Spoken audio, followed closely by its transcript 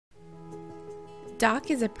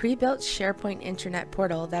Doc is a pre-built SharePoint intranet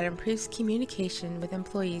portal that improves communication with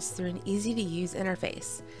employees through an easy-to-use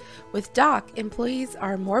interface. With Doc, employees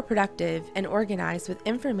are more productive and organized with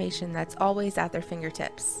information that's always at their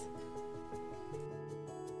fingertips.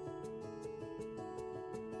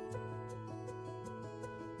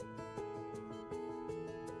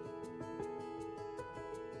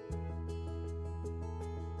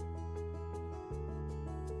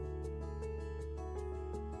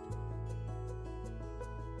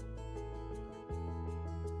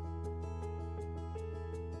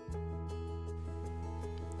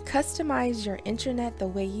 Customize your intranet the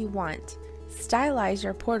way you want. Stylize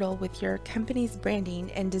your portal with your company's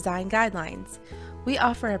branding and design guidelines. We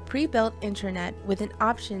offer a pre-built intranet with an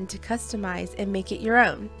option to customize and make it your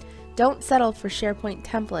own. Don't settle for SharePoint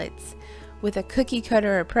templates with a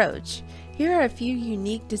cookie-cutter approach. Here are a few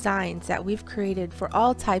unique designs that we've created for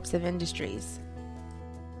all types of industries.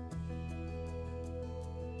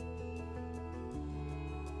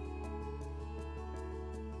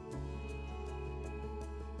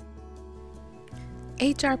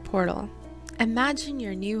 HR Portal. Imagine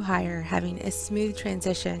your new hire having a smooth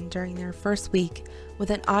transition during their first week with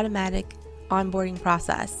an automatic onboarding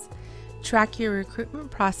process. Track your recruitment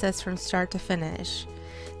process from start to finish.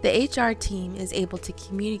 The HR team is able to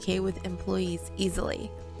communicate with employees easily.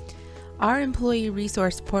 Our Employee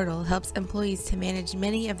Resource Portal helps employees to manage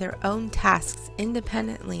many of their own tasks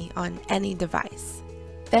independently on any device.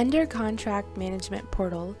 Vendor Contract Management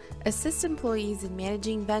Portal assists employees in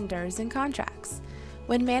managing vendors and contracts.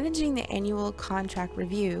 When managing the annual contract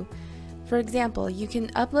review, for example, you can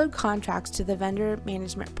upload contracts to the Vendor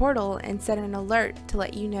Management Portal and set an alert to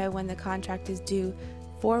let you know when the contract is due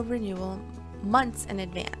for renewal months in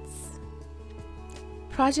advance.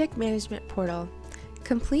 Project Management Portal.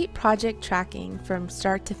 Complete project tracking from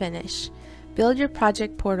start to finish. Build your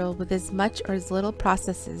project portal with as much or as little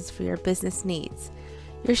processes for your business needs.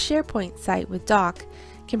 Your SharePoint site with Doc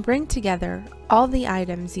can bring together all the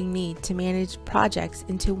items you need to manage projects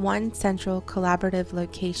into one central collaborative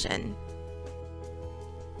location.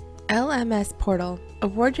 LMS Portal.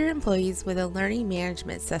 Award your employees with a learning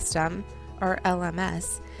management system, or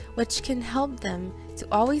LMS, which can help them to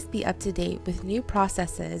always be up to date with new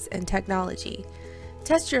processes and technology.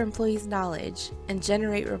 Test your employees' knowledge and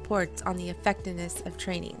generate reports on the effectiveness of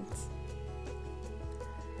trainings.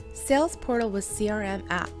 Sales Portal with CRM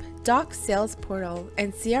app. Doc's Sales Portal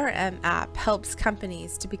and CRM app helps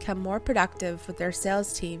companies to become more productive with their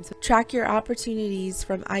sales teams. Track your opportunities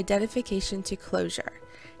from identification to closure.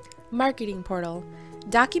 Marketing Portal.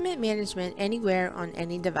 Document management anywhere on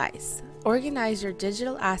any device. Organize your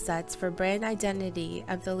digital assets for brand identity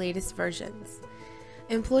of the latest versions.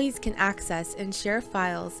 Employees can access and share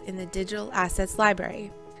files in the digital assets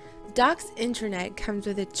library. Doc's intranet comes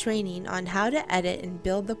with a training on how to edit and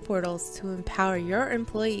build the portals to empower your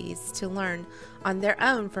employees to learn on their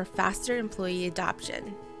own for faster employee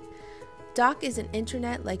adoption. Doc is an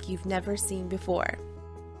intranet like you've never seen before.